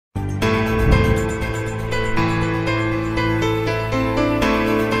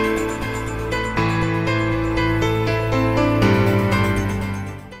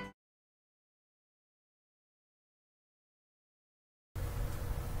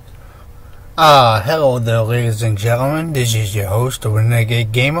Hello there, ladies and gentlemen. This is your host, the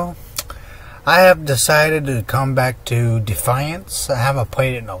Renegade Gamer. I have decided to come back to Defiance. I haven't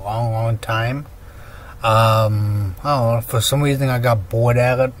played it in a long time. I don't know, for some reason I got bored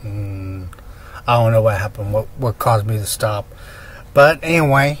at it, and I don't know what happened, what caused me to stop. But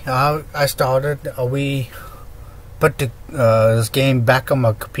anyway, I started. We put this game back on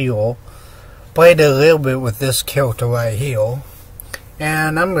my computer, played a little bit with this character right here.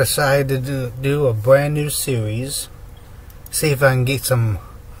 And I'm decided to do a brand new series. See if I can get some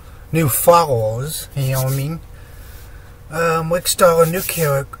new followers, you know what I mean? Let's start a new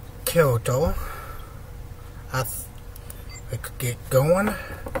character. I could get going.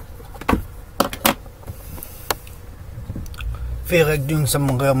 Feel like doing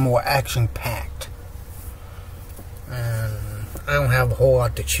something a little more action-packed. And I don't have a whole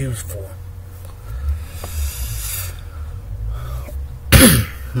lot to choose for.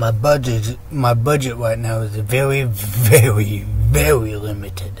 My budget right now is very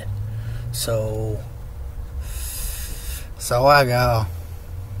limited. So I gotta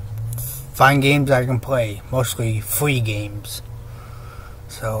find games I can play, mostly free games.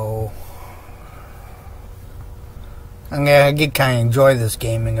 So I'm gonna kind of enjoy this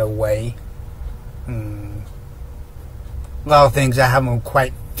game in a way. A lot of things I haven't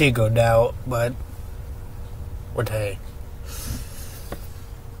quite figured out, but hey.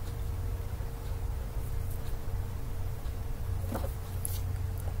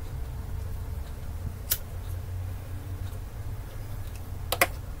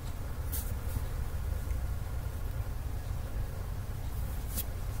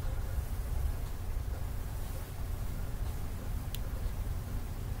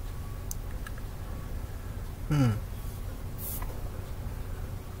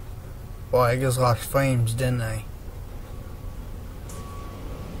 Well, I just lost frames, didn't I?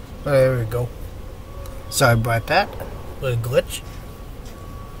 Oh, there we go. Sorry about that. Little glitch.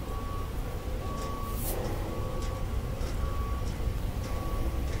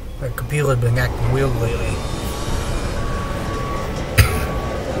 My computer's been acting weird lately.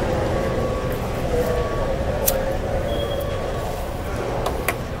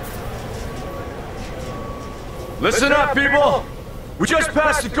 Listen up, people! We just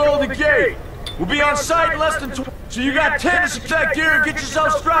passed the Golden Gate. We'll be on site in less than 20, so you got 10 to secure gear and get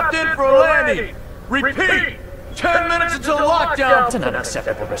yourself strapped in for a landing. Repeat, 10 minutes until lockdown. That's an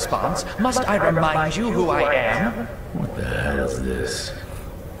unacceptable response. Must I remind you who I am? What the hell is this?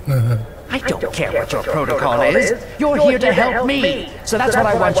 I don't care what your protocol is. You're here to help me, so that's what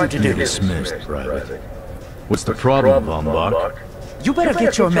I want you to do. Dismissed, Private. What's the problem, Von Buck? You better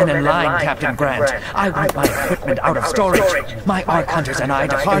get your men in line, Captain Grant. I want my equipment out of storage. My Ark Hunters and I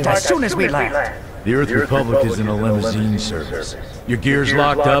depart as soon as we land. The Earth Republic is in a limousine service. Your gear's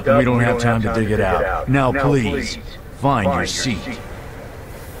locked up and we don't have time to dig it out. Now please, find your seat.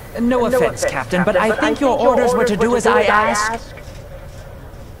 No offense, Captain, but I think your orders were to do as I asked.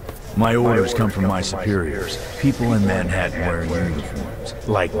 My orders come from my superiors. People in Manhattan wearing uniforms.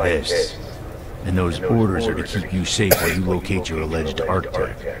 Like this. And those orders are to keep you safe while you locate your alleged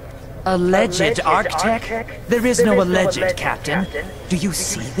Arc-Tech. Alleged Arc-Tech? There is no alleged, Captain. Do you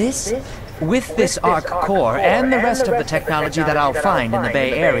see this? With this Arc core and the rest of the technology that I'll find in the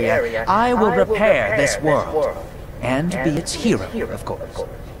Bay Area, I will repair this world. And be its hero, of course.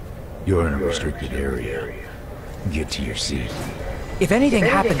 You're in a restricted area. Get to your seat. If anything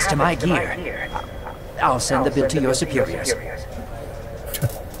happens to my gear, I'll send the bill to your superiors.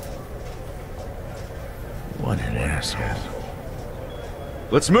 What an asshole.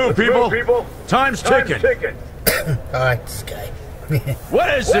 Let's move, people. Time's ticking. Alright, this guy.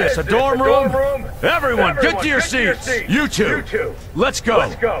 What is this, a dorm room? Everyone, get to your seats. You two. Let's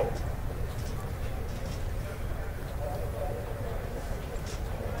go.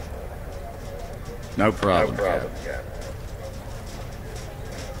 No problem, Cap.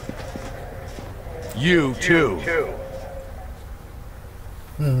 You too.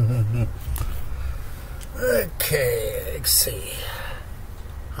 Okay, let's see.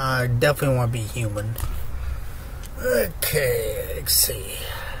 I definitely want to be human. Okay, let's see.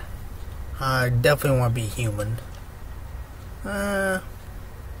 I definitely want to be human. I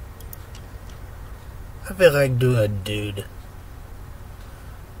feel like doing a dude.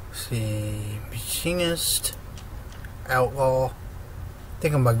 Let's see, machinist, outlaw. I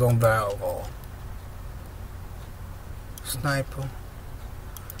think I'm about going for outlaw. Sniper.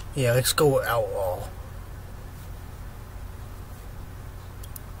 Yeah, let's go with outlaw.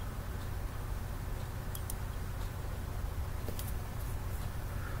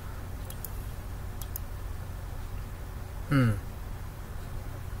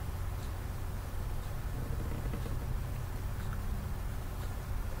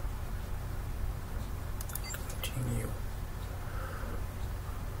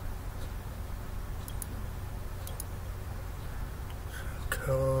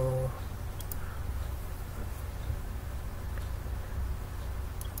 So...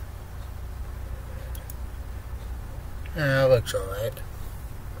 yeah, looks alright.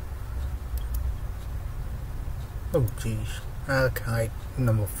 Oh jeez. Okay,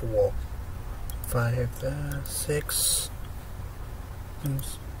 number 4. 5, 6.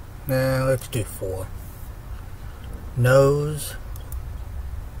 Nah, let's do 4. Nose.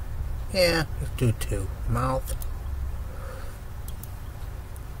 Yeah, let's do 2. Mouth.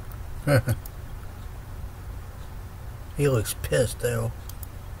 He looks pissed though.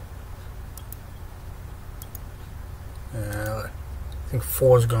 I think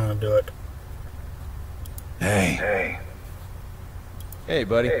 4's gonna do it. Hey. Hey,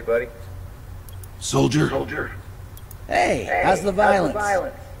 buddy. Soldier. Hey, how's the violence?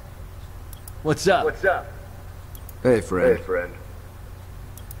 What's up? Hey, friend.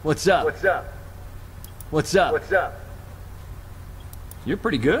 What's up? What's up? You're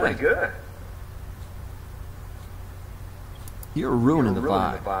pretty good. You're ruining the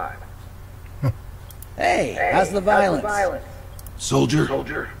vibe. Hey, how's the violence?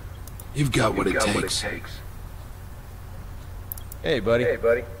 Soldier. You've got what it takes. Hey, buddy.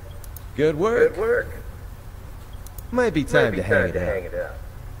 Good work. Might be time to hang it out.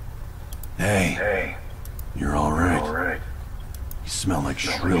 Hey. You're all right. You smell like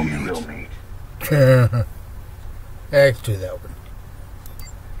shrill meat. Let's do that one.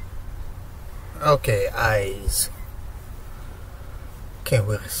 Okay, eyes. Can't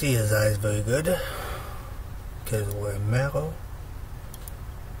really see his eyes very good because we're metal.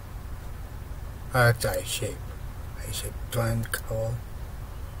 That's eye shape. Eye shape, blend color.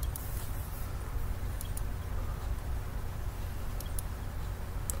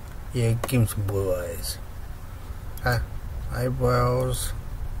 Yeah, give him some blue eyes. Eyebrows.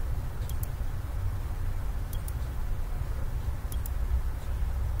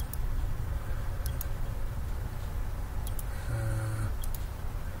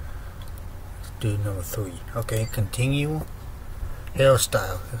 Let's do number 3. Okay, continue.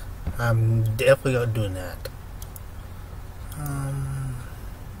 Hairstyle. I'm definitely not doing that.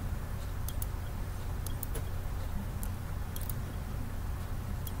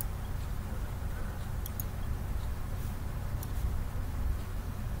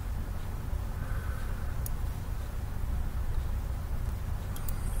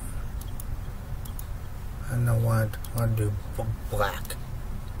 I don't want to do black.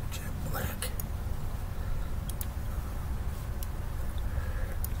 Jet black.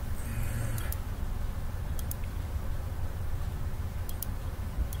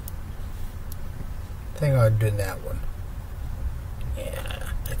 I think I'll do that one. Yeah,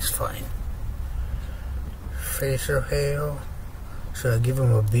 that's fine. Facial hair. Should I give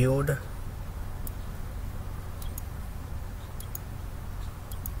him a beard?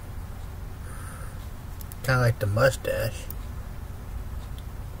 Kind of like the mustache.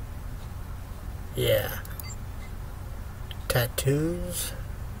 Yeah. Tattoos.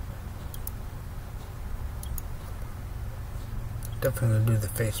 Definitely gonna do the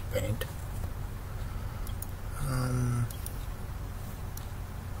face paint.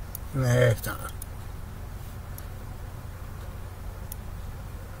 Nah, it's not.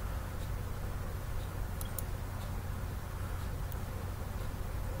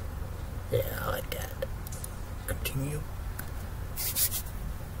 Yeah, I like that. Continue.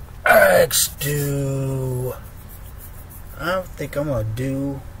 Let's do... I don't think I'm gonna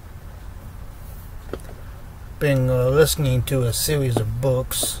do... Been listening to a series of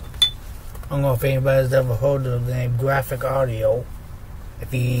books. I don't know if anybody's ever heard of the name Graphic Audio.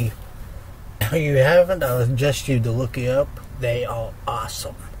 If you haven't, I would suggest you to look it up. They are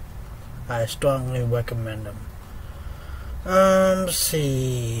awesome. I strongly recommend them. Let's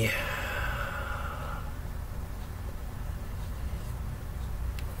see.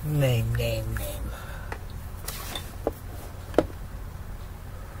 Name.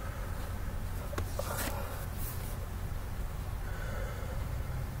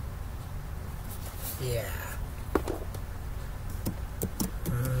 Yeah.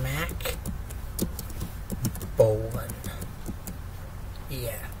 Mack. Bolan.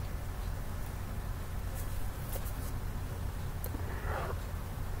 Yeah.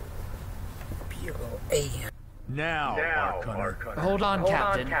 B-O-A. Now, Arcunner. Hold on,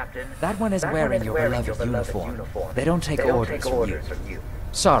 Captain. That one is wearing your beloved uniform. They don't take orders from you.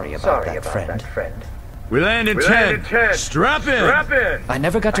 Sorry about that, friend. We land in 10. Strap in. I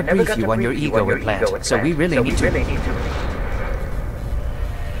never got to brief you on your ego implant, so we really need to...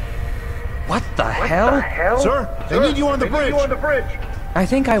 What the hell? Sir, they need you on the bridge. I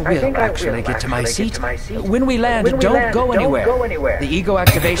think I will actually get to my seat. When we land, don't go anywhere. The ego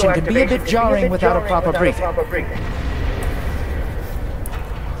activation can be a bit jarring without a proper briefing.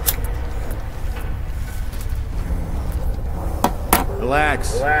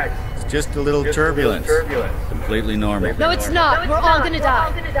 Relax. It's just a little turbulence. Completely normal. No, it's not. We're all gonna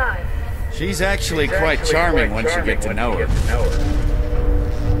die. She's actually quite charming once you get to know her.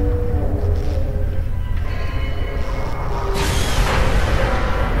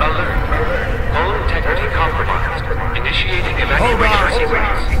 Alert. All integrity compromised. Initiating evacuation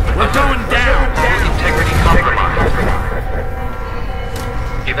sequence. We're going down! All integrity compromised.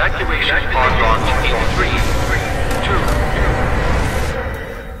 Evacuation pod launch in 3, 2...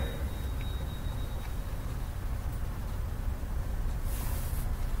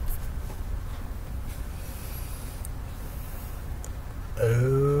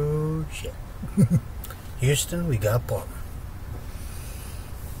 Oh shit. Houston, we got a problem.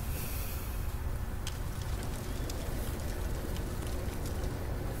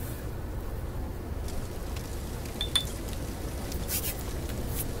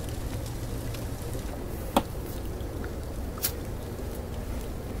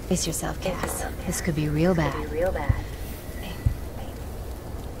 Brace yourself, Cass. This could be real bad.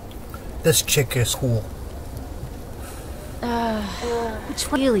 This chick is cool. Which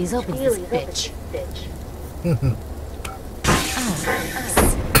wheelies open this bitch?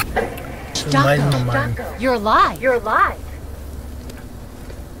 Daco, you're alive.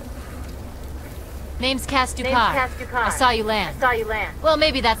 Name's Cass Ducar. I saw you land. Well,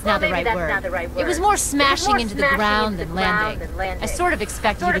 maybe that's not the right word. It was more smashing into the ground than landing. I sort of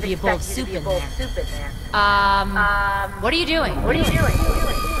expected you to be a bowl of soup in there. What are you doing?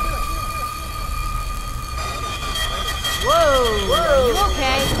 Whoa! Are you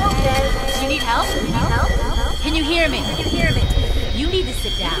okay? Do you need help? Can you hear me? You need to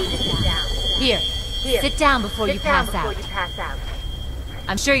sit down. Here, sit down before you pass out.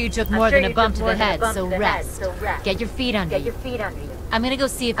 I'm sure you took more than a bump to the head, so rest. Get your feet under you. I'm gonna go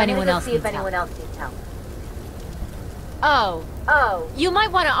see if anyone else needs help. Oh, you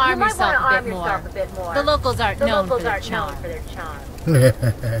might want to arm yourself a bit more. The locals aren't known for their charm.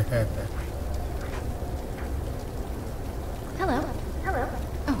 Hello.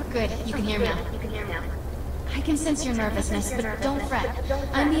 Oh, good. You can hear me now. I can sense your nervousness, but don't fret.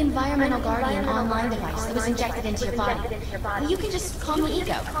 I'm the environmental guardian online device that was injected into your body. You can just call me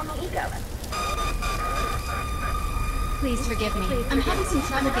Ego. Please forgive me. I'm having some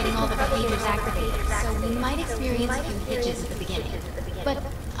trouble getting all the behaviors activated, so we might experience a few hitches at the beginning. But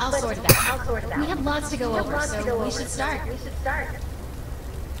I'll sort it out. We have lots to go over, so we should start.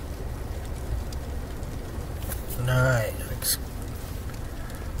 Alright.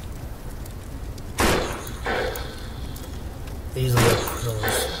 These are the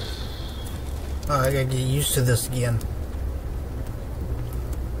those. Oh, I gotta get used to this again.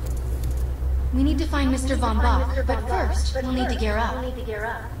 We need to find Mr. Von Bach, but first, we'll need to gear up.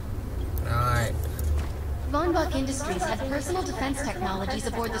 Alright. Von Bach Industries had personal defense technologies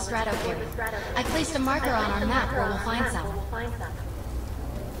aboard the Stratocarrier. I placed a marker on our map where we'll find some.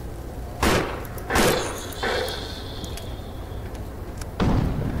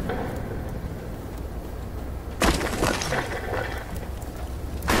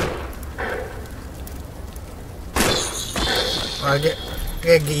 I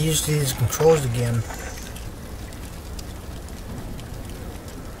gotta get used to these controls again.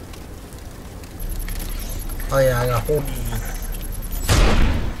 Oh yeah, I gotta hold E.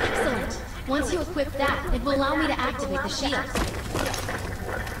 Excellent. Once you equip that, it will allow me to activate the shield.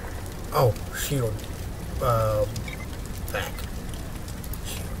 Oh, shield. Back.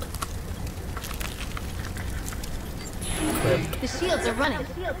 Shield. Equipped. The shields are running.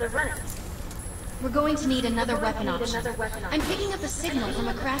 We're going to need another weapon option. I'm picking up a signal from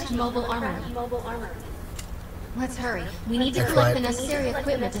a crashed mobile armory. Let's hurry. We need to collect the necessary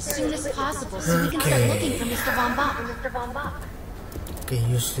equipment as soon as possible so we can start looking for Mr. Von Bach. Get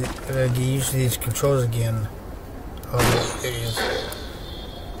used to these controls again. Oh, there he is.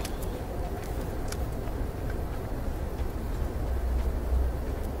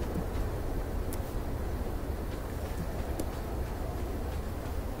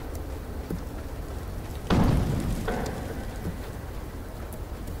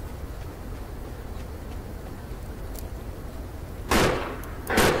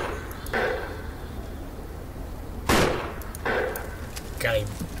 Got him.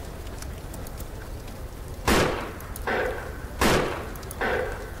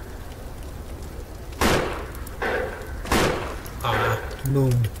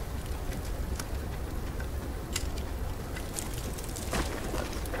 Moved.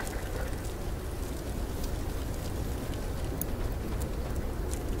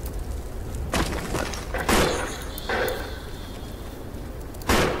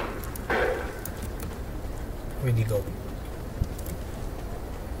 Where'd he go?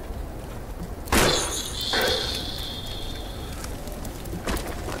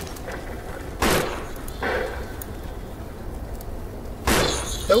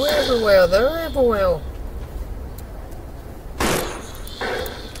 They're everywhere, they're everywhere.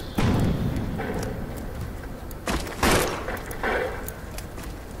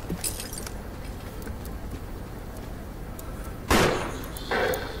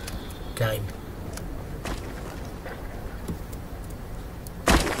 Okay.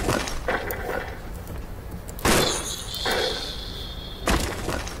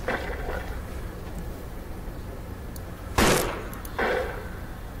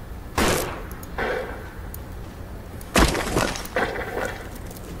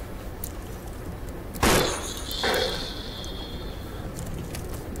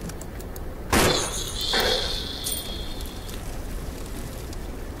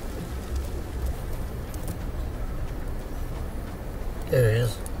 There it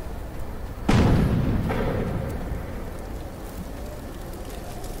is.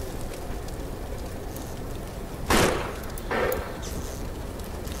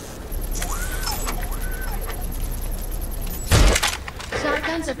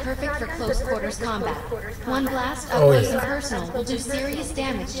 Shotguns are perfect for close quarters combat. One blast, up close and personal, will do serious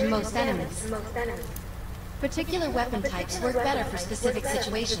damage to most enemies. Particular weapon types work better for specific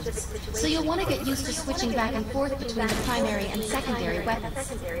situations, so you'll want to get used to switching back and forth between the primary and secondary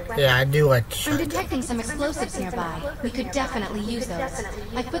weapons. Yeah, I do like I'm detecting some explosives nearby. We could definitely use those.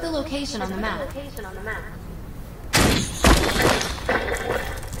 I've put the location on the map.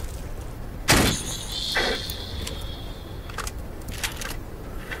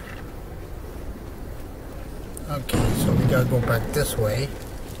 Okay, so we gotta go back this way.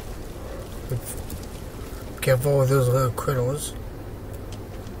 Careful with those little critters.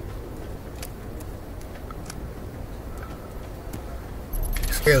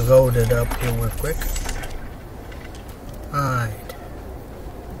 Let's get loaded up here real quick. Alright.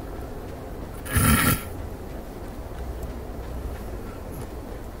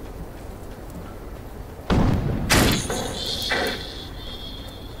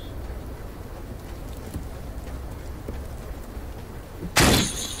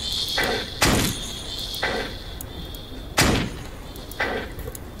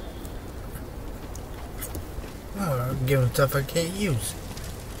 Giving stuff I can't use.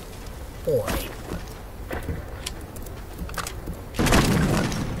 Boy.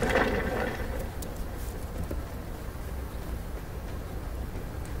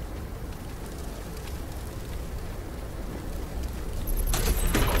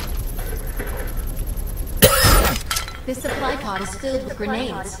 This supply pod is filled with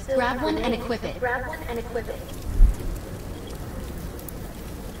grenades. Grab one and equip it.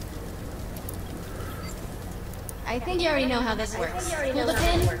 I think you already know how this works. Pull the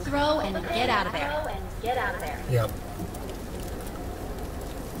pin, throw, and get out of there. Yep.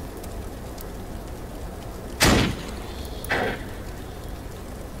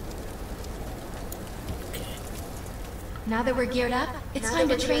 Now that we're geared up, it's time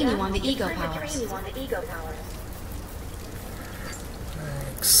to train you on the ego powers.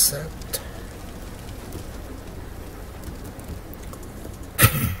 Except...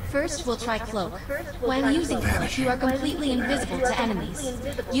 First, we'll try Cloak. While using Cloak, you are completely invisible to enemies.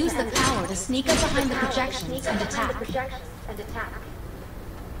 Use the power to sneak up behind the projections and attack.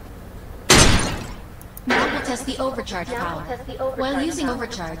 Now we'll test the overcharge power. While using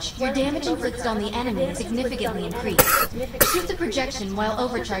overcharge, your damage inflicted on the enemy is significantly increased. Shoot the projection while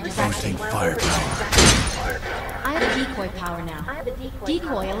overcharge is active. I have a decoy power now.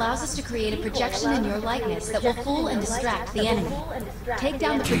 Decoy allows us to create a projection in your likeness that will fool and distract the enemy. Take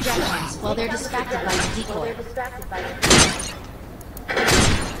down the projections while they're distracted by the decoy.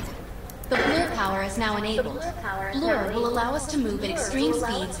 The blur power is now enabled. Blur will allow us to move at extreme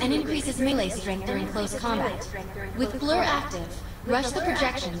speeds and increases melee strength during close combat. With blur active, rush the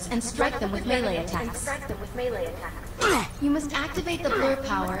projections and strike them with melee attacks. You must activate the blur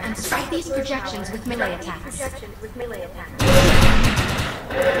power and strike these projections with melee attacks.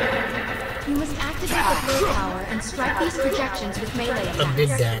 You must activate the blur power and strike these projections with melee attacks. I did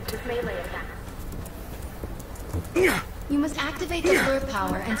that. You must activate the blur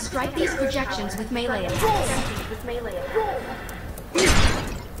power and strike these projections with melee attacks.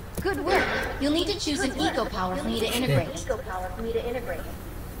 Good work. You'll need to choose an eco power for me to integrate.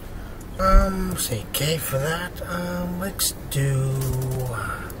 Say K for that. Let's do...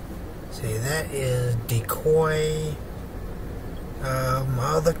 See, that is Decoy.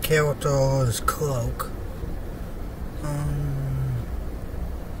 My other character is Cloak.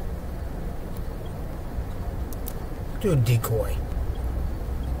 Do a decoy.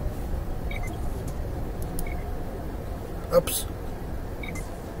 Oops.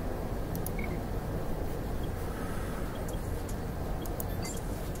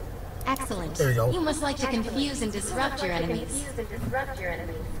 Excellent. There you go. You must like to confuse and disrupt your enemies.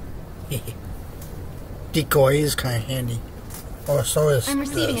 Decoy is kind of handy. Oh, so is I'm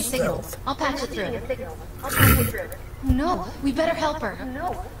receiving a signal. I'll patch it through. No, we better help her.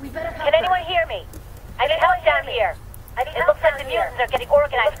 Can anyone hear me? I need help down here. It looks like the mutants are getting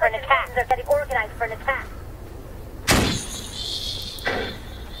organized for an attack.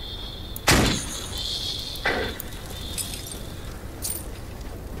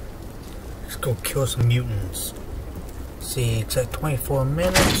 Let's go kill some mutants. See, it's at 24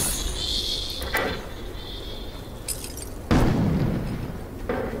 minutes.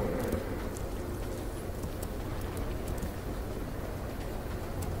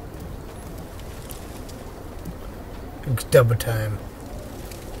 It's double time.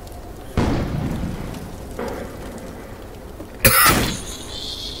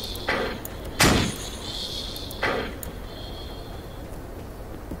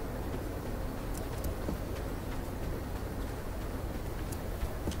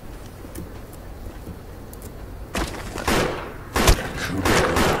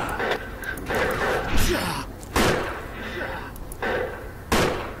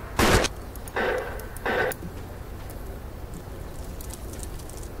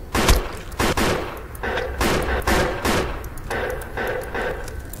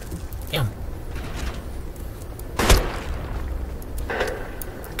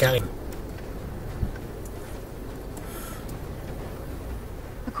 Got him.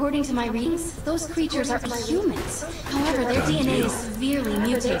 According to my readings, those creatures are humans. However, their DNA is severely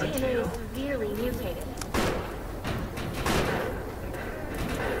mutated.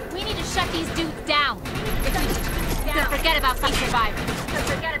 We need to shut these dudes down. So forget about fight survivors.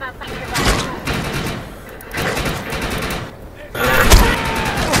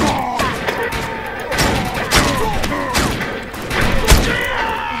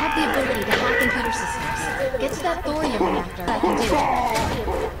 Get to that thorium reactor. I can do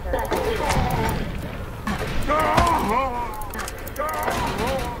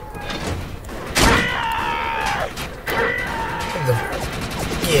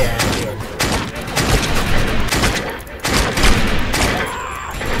Yeah, good.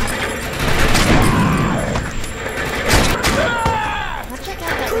 Let's check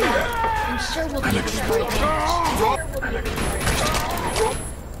out that reactor. I'm sure we'll be able to destroy damage.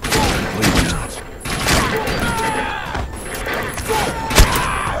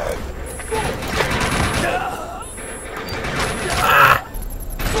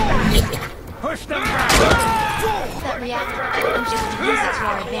 Push them back! That reactor, I'm just going to use it to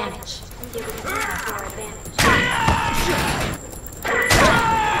our advantage.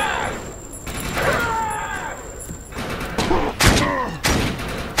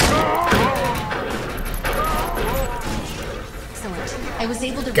 Excellent. I was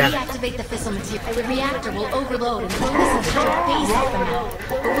able to reactivate the fissile material. The reactor will overload and throw this entire base off the map.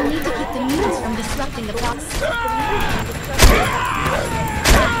 But we'll need to keep the mutants from disrupting the process.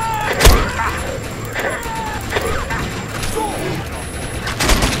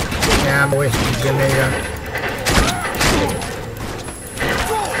 Yeah, I'm wasting a grenade.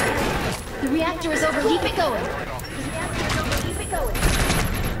 The reactor is over. Keep it going.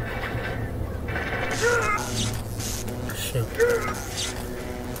 Shoot.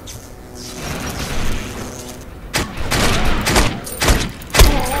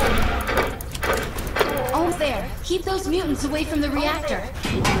 Almost there. Keep those mutants away from the reactor.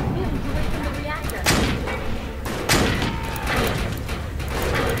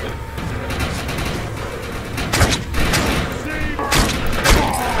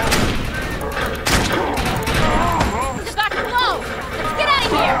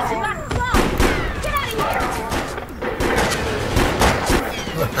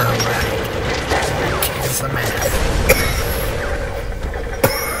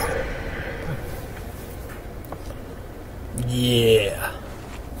 Yeah.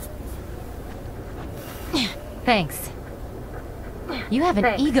 Thanks. You have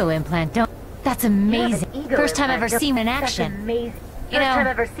an ego implant, don't? That's amazing. First time I've ever seen in action. You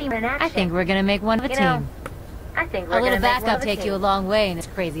know, I think we're gonna make one of a team. A little backup take you a long way in this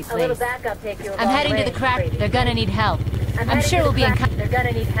crazy place. I'm heading to the crack. They're gonna need help. I'm sure we'll be in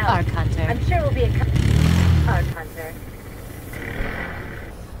Arc Hunter.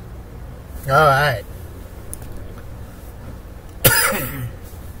 All right.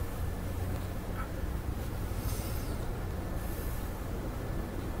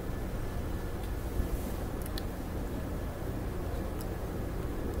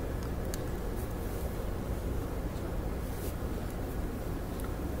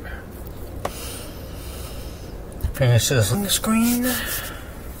 Finish this on the screen.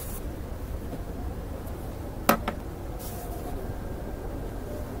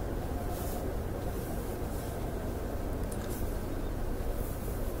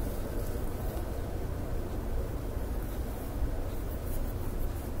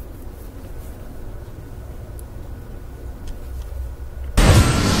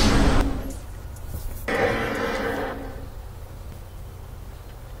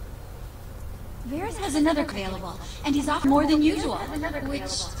 Varys has another available, and he's off more than usual, which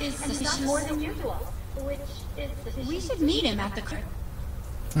is suspicious. We should meet him at the crib.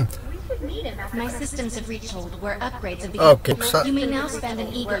 My systems have reached hold where upgrades have begun. Okay, so you may now spend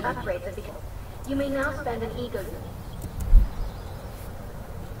an ego unit.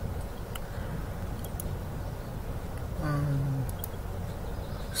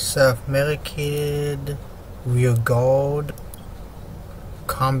 Self-medicated, rear guard,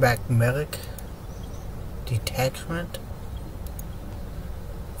 combat medic, detachment,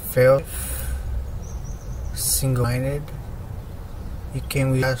 fail, single-minded. You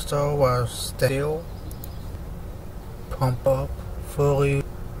can restore while still, pump up, fully,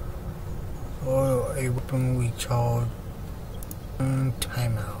 or a weapon recharge,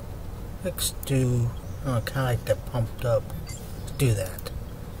 timeout. Let's do, kind of like that pumped up. Let's do that.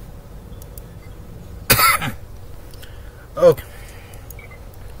 Okay.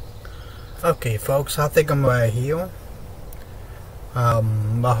 Okay, folks, I think I'm right here. I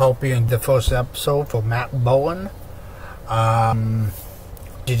hope you enjoyed the first episode for Mack Bolan.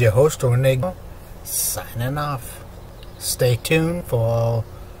 Did your host Renee signing off. Stay tuned for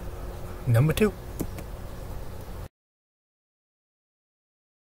number 2.